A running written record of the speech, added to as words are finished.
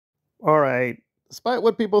All right. Despite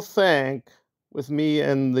what people think, with me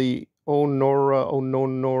and the oh Nora, oh no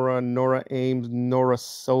Nora, Nora Ames, Nora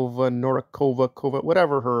Silva, Nora Kova,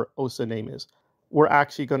 whatever her OSA name is, we're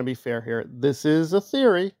actually going to be fair here. This is a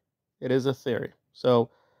theory. It is a theory. So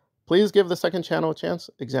please give the second channel a chance,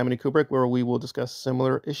 Examining Kubrick, where we will discuss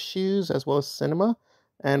similar issues as well as cinema.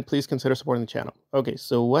 And please consider supporting the channel. Okay,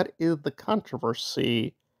 so what is the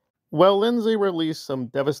controversy? Well, Lindsay released some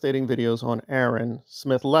devastating videos on Aaron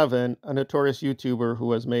Smith Levin, a notorious YouTuber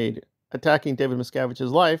who has made attacking David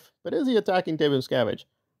Miscavige's life. But is he attacking David Miscavige?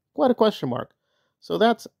 Quite a question mark. So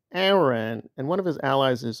that's Aaron, and one of his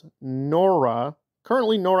allies is Nora,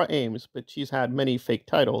 currently Nora Ames, but she's had many fake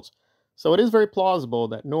titles. So it is very plausible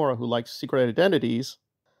that Nora, who likes secret identities,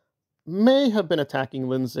 may have been attacking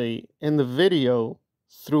Lindsay in the video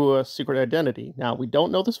through a secret identity. Now, we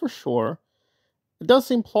don't know this for sure. It does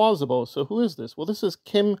seem plausible. So who is this? Well, this is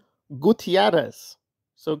Kim Gutierrez.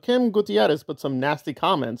 So Kim Gutierrez put some nasty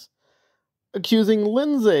comments accusing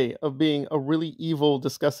Lindsay of being a really evil,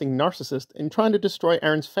 disgusting narcissist and trying to destroy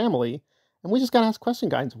Aaron's family. And we just got to ask question,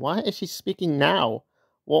 guys. Why is she speaking now?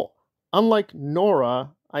 Well, unlike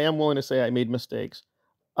Nora, I am willing to say I made mistakes.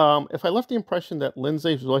 If I left the impression that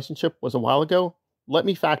Lindsay's relationship was a while ago, let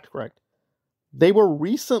me fact correct. They were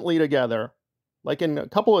recently together. Like in a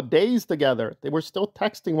couple of days together, they were still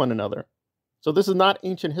texting one another. So this is not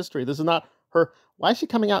ancient history. This is not her. Why is she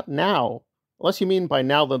coming out now? Unless you mean by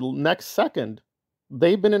now the next second.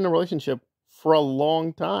 They've been in a relationship for a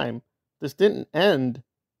long time. This didn't end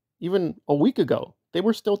even a week ago. They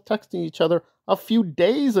were still texting each other a few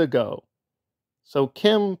days ago. So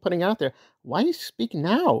Kim putting out there, why do you speak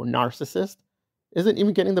now, narcissist? Isn't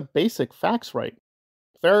even getting the basic facts right.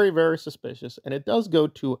 Very, very suspicious. And it does go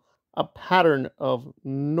to a pattern of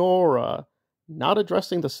Nora not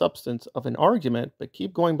addressing the substance of an argument, but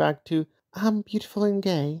keep going back to, I'm beautiful and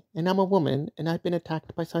gay, and I'm a woman, and I've been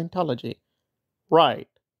attacked by Scientology. Right,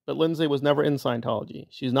 but Lindsay was never in Scientology.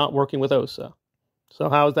 She's not working with OSA. So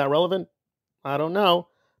how is that relevant? I don't know,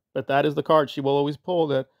 but that is the card she will always pull,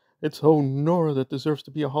 that it's Nora that deserves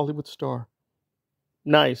to be a Hollywood star.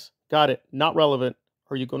 Nice, got it, not relevant.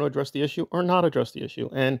 Are you going to address the issue or not address the issue?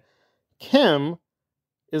 And Kim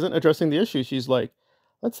isn't addressing the issue. She's like,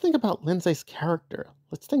 let's think about Lindsay's character.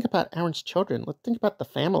 Let's think about Aaron's children. Let's think about the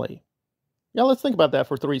family. Yeah, let's think about that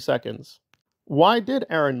for 3 seconds. Why did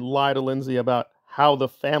Aaron lie to Lindsay about how the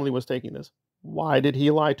family was taking this? Why did he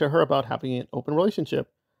lie to her about having an open relationship?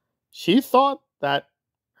 She thought that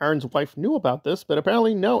Aaron's wife knew about this, but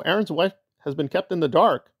apparently no, Aaron's wife has been kept in the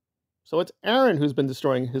dark. So it's Aaron who's been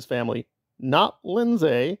destroying his family, not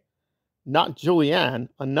Lindsay, not Julianne,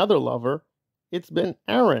 another lover. It's been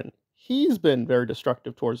Aaron. He's been very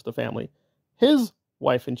destructive towards the family. His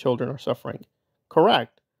wife and children are suffering.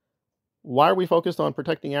 Correct. Why are we focused on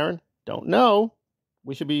protecting Aaron? Don't know.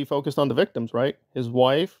 We should be focused on the victims, right? His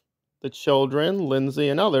wife, the children, Lindsay,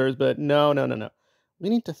 and others. But no. We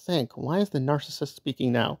need to think, why is the narcissist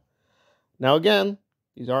speaking now? Now, again,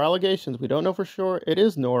 these are allegations. We don't know for sure. It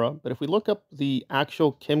is Nora. But if we look up the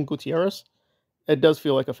actual Kim Gutierrez, it does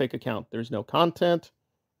feel like a fake account. There's no content.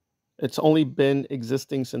 It's only been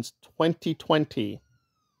existing since 2020.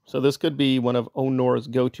 So this could be one of Nora's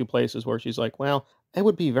go-to places where she's like, well, it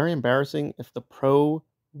would be very embarrassing if the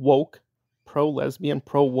pro-woke, pro-lesbian,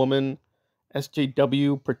 pro-woman,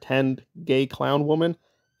 SJW, pretend gay clown woman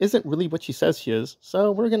isn't really what she says she is.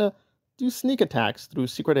 So we're going to do sneak attacks through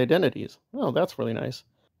secret identities. Oh, that's really nice.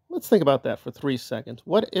 Let's think about that for 3 seconds.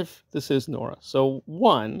 What if this is Nora? So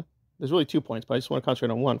one, there's really 2 points, but I just want to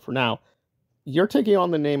concentrate on one for now. You're taking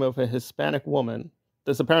on the name of a Hispanic woman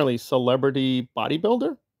that's apparently celebrity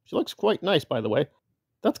bodybuilder. She looks quite nice, by the way.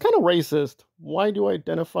 That's kind of racist. Why do I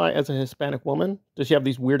identify as a Hispanic woman? Does she have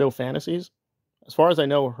these weirdo fantasies? As far as I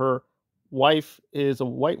know, her wife is a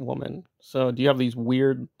white woman. So do you have these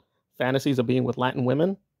weird fantasies of being with Latin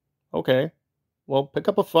women? Okay. Well, pick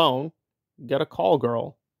up a phone, get a call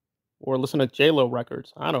girl, or listen to J-Lo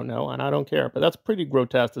records. I don't know, and I don't care. But that's pretty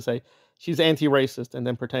grotesque to say she's anti-racist and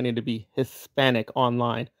then pretending to be Hispanic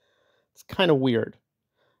online. It's kind of weird.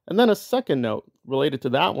 And then a second note related to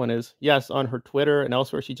that one is, yes, on her Twitter and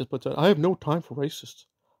elsewhere, she just puts out, I have no time for racists.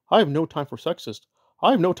 I have no time for sexists. I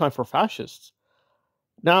have no time for fascists.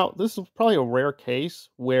 Now, this is probably a rare case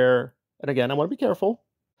where, and again, I want to be careful.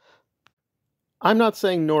 I'm not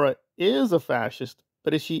saying Nora is a fascist,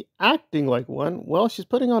 but is she acting like one? Well, she's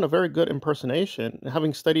putting on a very good impersonation.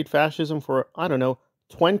 Having studied fascism for,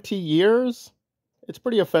 20 years? It's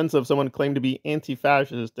pretty offensive someone claimed to be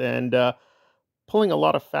anti-fascist and pulling a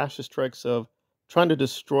lot of fascist tricks of trying to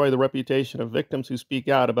destroy the reputation of victims who speak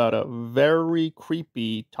out about a very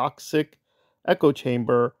creepy, toxic echo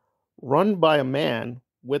chamber run by a man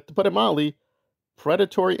with, to put it mildly,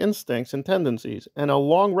 predatory instincts and tendencies, and a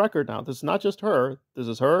long record now. This is not just her. This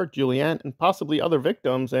is her, Julianne, and possibly other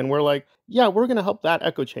victims. And we're like, yeah, we're going to help that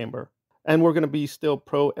echo chamber. And we're going to be still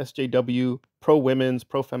pro SJW, pro women's,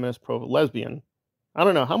 pro feminist, pro lesbian. I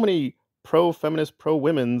don't know how many pro feminist, pro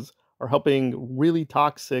women's are helping really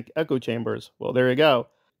toxic echo chambers. Well, there you go.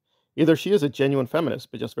 Either she is a genuine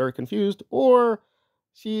feminist, but just very confused, or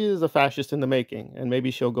she is a fascist in the making, and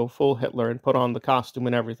maybe she'll go full Hitler and put on the costume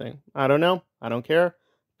and everything. I don't know. I don't care.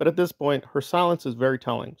 But at this point, her silence is very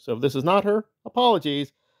telling. So if this is not her,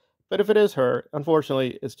 apologies. But if it is her,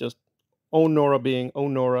 unfortunately, it's just oh Nora being oh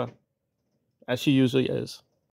Nora, as she usually is.